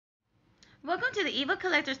Welcome to the EvoL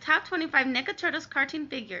Collector's Top 25 NECA Turtles cartoon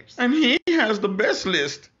figures. And he has the best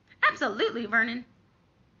list. Absolutely, Vernon.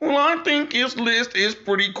 Well, I think his list is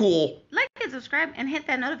pretty cool. Like and subscribe and hit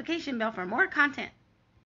that notification bell for more content.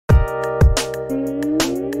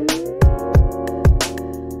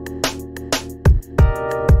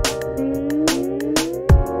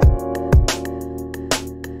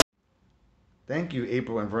 Thank you,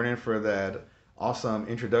 April and Vernon, for that awesome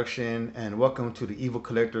introduction, and welcome to the EvoL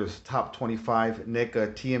Collector's Top 25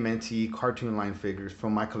 NECA TMNT cartoon line figures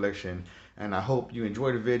from my collection. And I hope you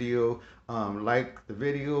enjoyed the video. Like the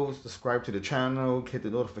video, subscribe to the channel, hit the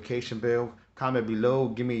notification bell, comment below,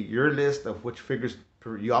 give me your list of which figures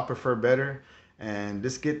y'all prefer better, and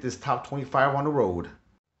let's get this top 25 on the road.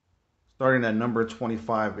 Starting at number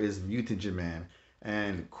 25 is Mutagen Man,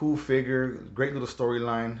 and cool figure, great little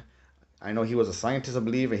storyline. I know he was a scientist, I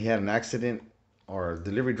believe, and he had an accident, or a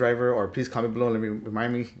delivery driver, or please comment below. Let me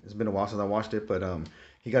remind me. It's been a while since I watched it, but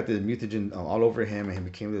he got the mutagen all over him, and he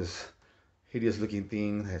became this hideous-looking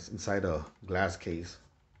thing that's inside a glass case.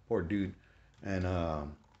 Poor dude, and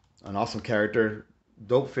an awesome character,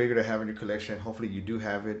 dope figure to have in your collection. Hopefully, you do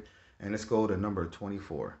have it. And let's go to number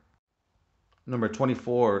 24. Number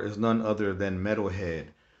 24 is none other than Metalhead,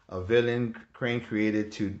 a villain Crane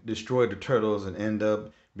created to destroy the turtles and end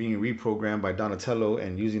up being reprogrammed by Donatello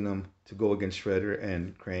and using them to go against Shredder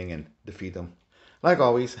and Krang and defeat them. Like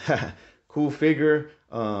always, cool figure.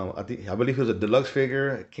 I believe it was a deluxe figure.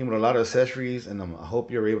 It came with a lot of accessories, and I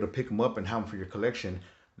hope you're able to pick them up and have them for your collection.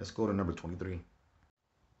 Let's go to number 23.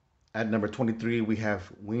 At number 23, we have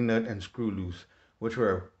Wingnut and Screw Loose, which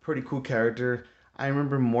were a pretty cool character. I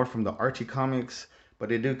remember more from the Archie comics, but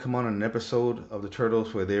they did come on an episode of the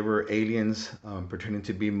Turtles where they were aliens pretending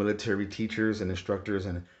to be military teachers and instructors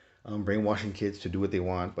and brainwashing kids to do what they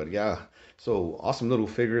want. But yeah, so awesome little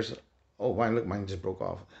figures. Oh, mine, look, mine just broke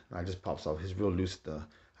off. Mine just pops off. He's real loose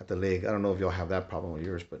at the leg. I don't know if y'all have that problem with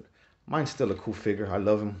yours, but mine's still a cool figure. I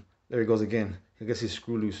love him. There he goes again. I guess he's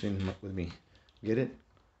screw loose in with me. Get it?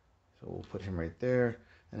 So we'll put him right there.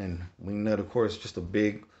 And then Wingnut, of course, just a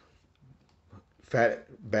big fat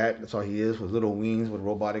bat. That's all he is, with little wings, with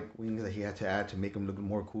robotic wings that he had to add to make him look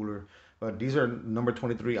more cooler. But these are number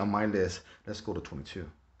 23 on my list. Let's go to 22.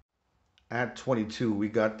 At 22, we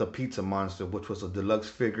got the Pizza Monster, which was a deluxe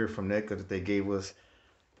figure from NECA that they gave us.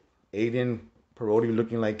 Aiden Parodi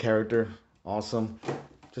looking like character. Awesome.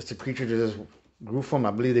 Just a creature that just grew from,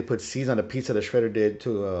 I believe they put seeds on the pizza that Shredder did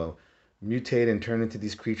to mutate and turn into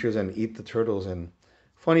these creatures and eat the turtles. And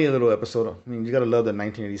funny little episode. I mean, you gotta love the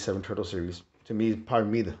 1987 Turtle series. To me,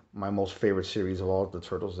 probably my most favorite series of all the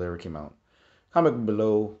Turtles that ever came out. Comment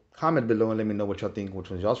below and let me know what y'all think, which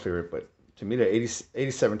one's y'all's favorite. But to me, the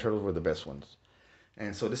 87 Turtles were the best ones.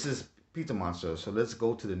 And so this is Pizza Monster. So let's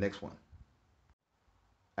go to the next one.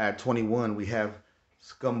 At 21, we have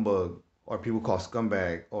Scumbug, or people call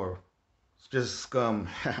Scumbag, or just Scum.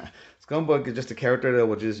 Scumbug is just a character that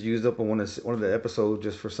was just used up in one of the episodes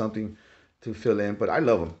just for something to fill in, but I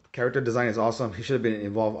love him. Character design is awesome. He should have been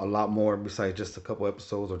involved a lot more besides just a couple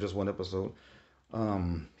episodes or just one episode.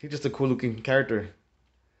 He's just a cool looking character.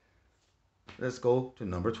 Let's go to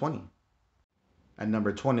number 20. At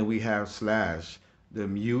number 20, we have Slash, the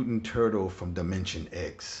mutant turtle from Dimension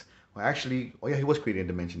X. Well, actually, oh yeah, he was created in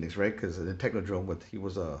Dimension X, right? Because in the Technodrome, he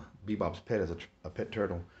was Bebop's pet as a pet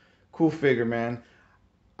turtle. Cool figure, man.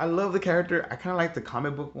 I love the character. I kind of like the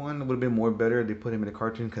comic book one. It would have been more better if they put him in a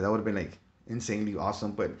cartoon, because that would have been like insanely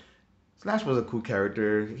awesome. But Slash was a cool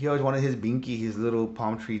character. He always wanted his Binky, his little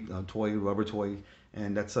palm tree toy, rubber toy,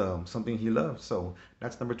 and that's something he loved. So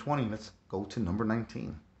that's number 20. Let's go to number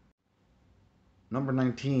 19. Number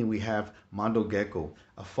 19, we have Mondo Gecko,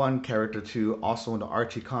 a fun character too, also in the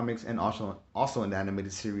Archie comics and also in the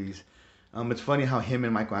animated series. It's funny how him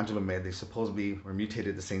and Michelangelo met. They supposedly were mutated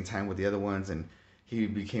at the same time with the other ones, and he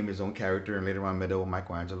became his own character and later on met up with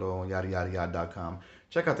Michelangelo, yada yada yada.com.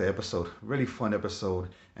 Check out the episode. Really fun episode.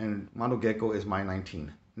 And Mondo Gecko is my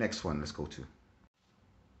 19. Next one, let's go to.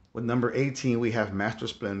 With number 18, we have Master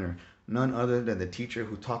Splinter, none other than the teacher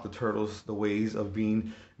who taught the turtles the ways of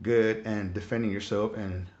being good and defending yourself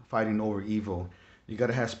and fighting over evil. You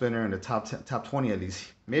gotta have Splinter in the top 20 at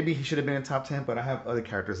least. Maybe he should have been in top 10, but I have other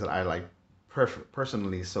characters that I like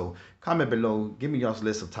personally. So comment below, give me y'all's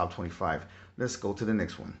list of top 25. Let's go to the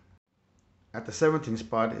next one. At the 17th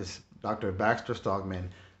spot is Dr. Baxter Stockman,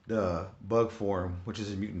 the bug form, which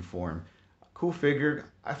is a mutant form. Cool figure.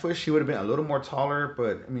 I wish he would have been a little more taller,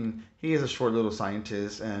 but I mean, he is a short little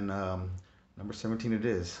scientist, and number 17 it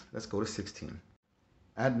is. Let's go to 16.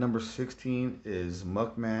 At number 16 is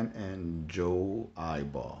Muckman and Joe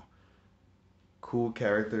Eyeball. Cool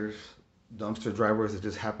characters, dumpster drivers that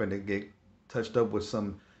just happen to get touched up with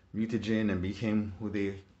some mutagen and became who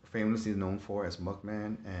they famously known for as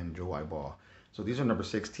Muckman and Joe Eyeball. So these are number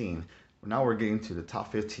 16. Now we're getting to the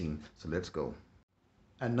top 15. So let's go.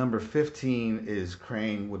 At number 15 is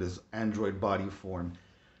Krang with his android body form.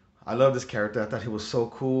 I love this character. I thought he was so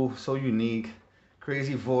cool, so unique,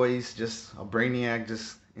 crazy voice, just a brainiac,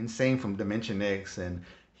 just insane from Dimension X, and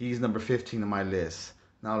he's number 15 on my list.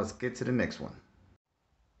 Now let's get to the next one.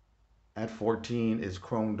 At 14 is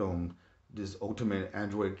Chrome Dome, this ultimate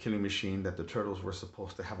android killing machine that the Turtles were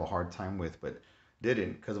supposed to have a hard time with, but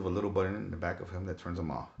didn't because of a little button in the back of him that turns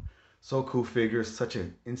him off. So cool figure, such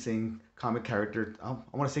an insane comic character. I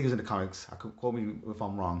want to say he's in the comics. I could quote me if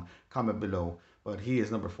I'm wrong. Comment below. But he is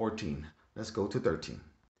number 14. Let's go to 13.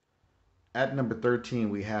 At number 13,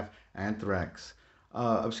 we have Anthrax.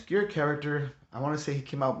 Obscure character. I want to say he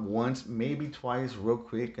came out once, maybe twice, real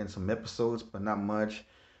quick, in some episodes, but not much.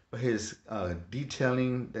 But his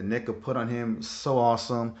detailing that NECA put on him is so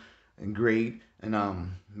awesome and great, and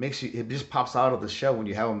makes you, it just pops out of the shell when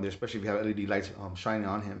you have him there, especially if you have LED lights shining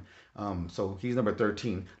on him. So he's number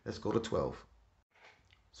 13. Let's go to 12.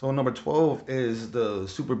 So number 12 is the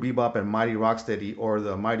Super Bebop and Mighty Rocksteady, or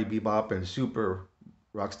the Mighty Bebop and Super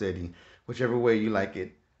Rocksteady, whichever way you like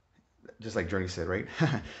it, just like Journey said, right?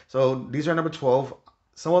 So these are number 12.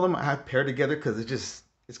 Some of them I have paired together because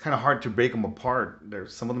it's kind of hard to break them apart.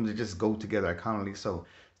 There's some of them that just go together iconically. So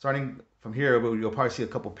starting from here, you'll probably see a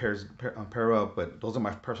couple pairs pair up, but those are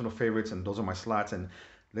my personal favorites and those are my slots. And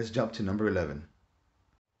let's jump to number 11.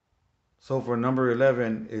 So for number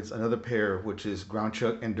 11, it's another pair, which is Ground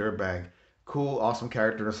Chuck and Dirtbag. Cool, awesome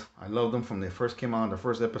characters. I love them from they first came out in the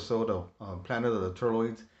first episode of Planet of the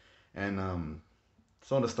Turtloids. And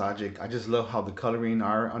so nostalgic. I just love how the coloring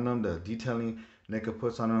are on them, the detailing NECA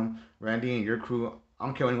puts on them. Randy and your crew, I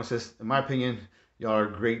don't care what anyone says. In my opinion, y'all are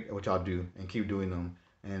great at what y'all do and keep doing them.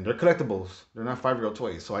 And they're collectibles. They're not 5-year-old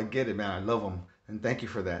toys. So I get it, man. I love them. And thank you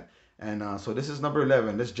for that. And so this is number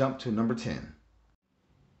 11. Let's jump to number 10.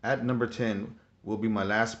 At number 10 will be my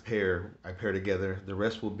last pair I pair together. The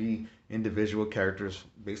rest will be individual characters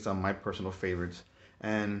based on my personal favorites.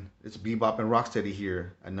 And it's Bebop and Rocksteady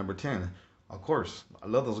here at number 10. Of course, I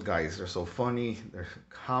love those guys. They're so funny. They're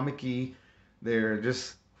comic-y. They're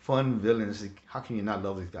just fun villains. How can you not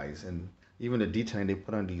love these guys? And even the detailing they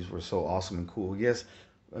put on these were so awesome and cool. Yes,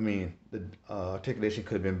 I mean, the articulation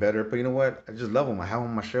could have been better. But you know what? I just love them. I have them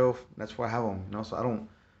on my shelf. That's why I have them. You know, so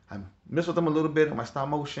I mess with them a little bit on my stop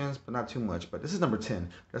motions, but not too much. But this is number 10.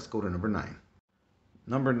 Let's go to number 9.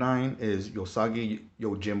 Number 9 is Yosagi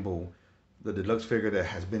Yojimbo, the deluxe figure that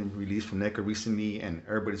has been released from NECA recently, and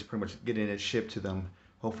everybody's pretty much getting it shipped to them.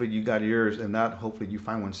 Hopefully you got yours, and not hopefully you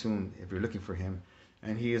find one soon if you're looking for him.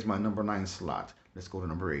 And he is my number 9 slot. Let's go to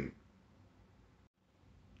number 8.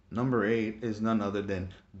 Number 8 is none other than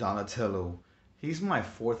Donatello. He's my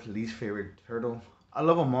 4th least favorite turtle. I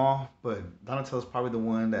love them all, but Donatello's probably the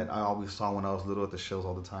one that I always saw when I was little at the shows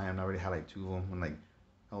all the time. I already had like 2 of them, and like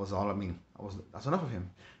that was all. I mean, that's enough of him.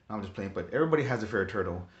 I'm just playing, but everybody has a favorite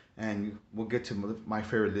turtle, and we'll get to my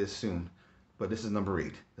favorite list soon. But this is number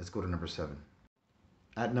 8. Let's go to number 7.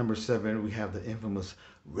 At number 7, we have the infamous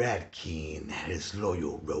Rat King and his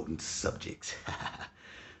loyal rodent subjects.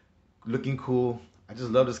 Looking cool. I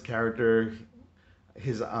just love this character.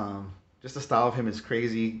 His just the style of him is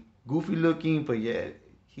crazy. Goofy looking, but yeah,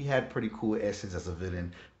 he had pretty cool essence as a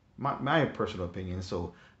villain. My personal opinion.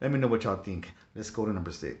 So let me know what y'all think. Let's go to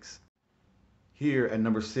number 6. Here at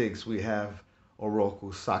number 6, we have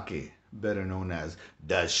Oroku Sake, better known as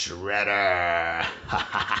the Shredder.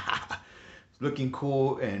 Looking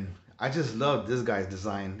cool, and I just love this guy's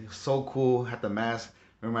design. So cool. Had the mask.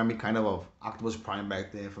 Remind me kind of Optimus Prime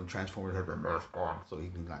back then from Transformers. Had the mask on, so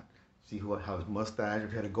you can like see how his mustache.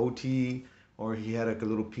 If he had a goatee, or he had like a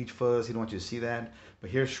little peach fuzz. He don't want you to see that.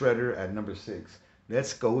 But here's Shredder at number 6.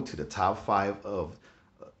 Let's go to the top 5 of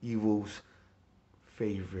EvoL's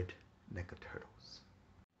favorite NECA turtles.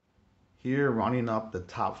 Here, rounding up the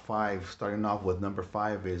top 5, starting off with number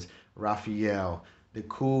 5 is Raphael, the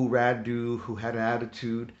cool rad dude who had an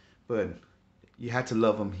attitude, but you had to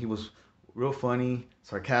love him. He was real funny,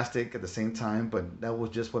 sarcastic at the same time, but that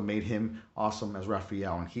was just what made him awesome as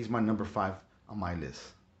Raphael, and he's my number 5 on my list.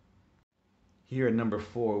 Here at number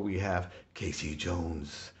 4, we have Casey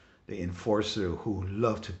Jones, the enforcer who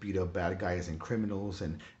loved to beat up bad guys and criminals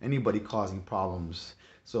and anybody causing problems.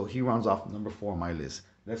 So he rounds off number 4 on my list.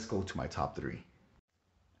 Let's go to my top 3.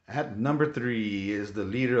 At number 3 is the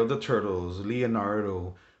leader of the Turtles,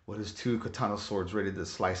 Leonardo, with his 2 katana swords ready to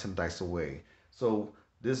slice and dice away. So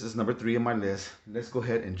this is number 3 on my list. Let's go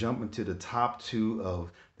ahead and jump into the top 2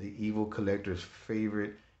 of the EvoL Collector's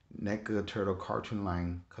favorite NECA Turtle cartoon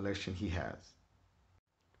line collection he has.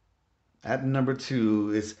 At number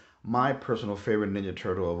 2 is my personal favorite Ninja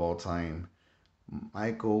Turtle of all time,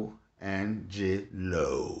 Michelangelo.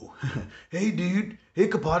 Hey, dude. Hey,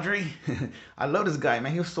 compadre. I love this guy,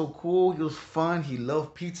 man. He was so cool. He was fun. He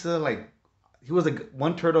loved pizza. Like, he was like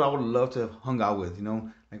one turtle I would love to have hung out with, you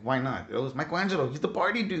know? Like, why not? It was Michelangelo. He's the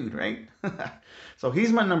party dude, right? So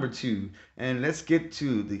he's my number 2. And let's get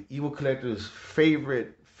to the EvoL Collector's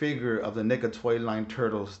favorite figure of the NECA toy line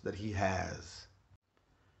turtles that he has.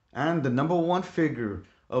 And the number 1 figure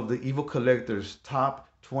of the EvoL Collector's top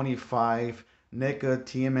 25 NECA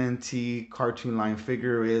TMNT cartoon line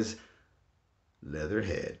figure is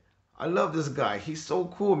Leatherhead. I love this guy. He's so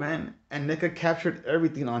cool, man. And NECA captured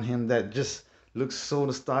everything on him that just looks so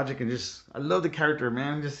nostalgic and just I love the character,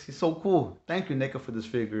 man. Just he's so cool. Thank you, NECA, for this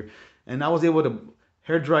figure. And I was able to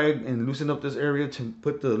hair dry and loosen up this area to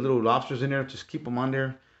put the little lobsters in there, just keep them on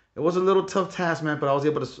there. It was a little tough task, man, but I was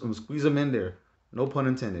able to squeeze them in there. No pun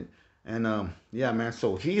intended. And yeah, man.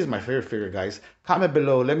 So he's my favorite figure, guys. Comment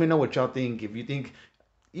below. Let me know what y'all think. If you think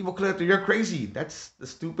EvoL Collector, you're crazy. That's the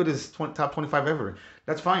stupidest top 25 ever.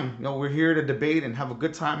 That's fine. You know, we're here to debate and have a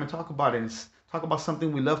good time and talk about it. And talk about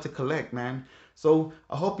something we love to collect, man. So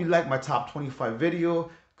I hope you like my top 25 video.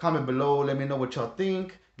 Comment below. Let me know what y'all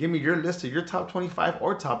think. Give me your list of your top 25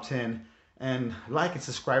 or top 10. And like and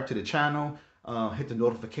subscribe to the channel. Hit the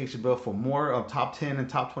notification bell for more of top 10 and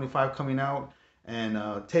top 25 coming out.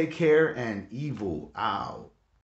 And take care and EvoL out.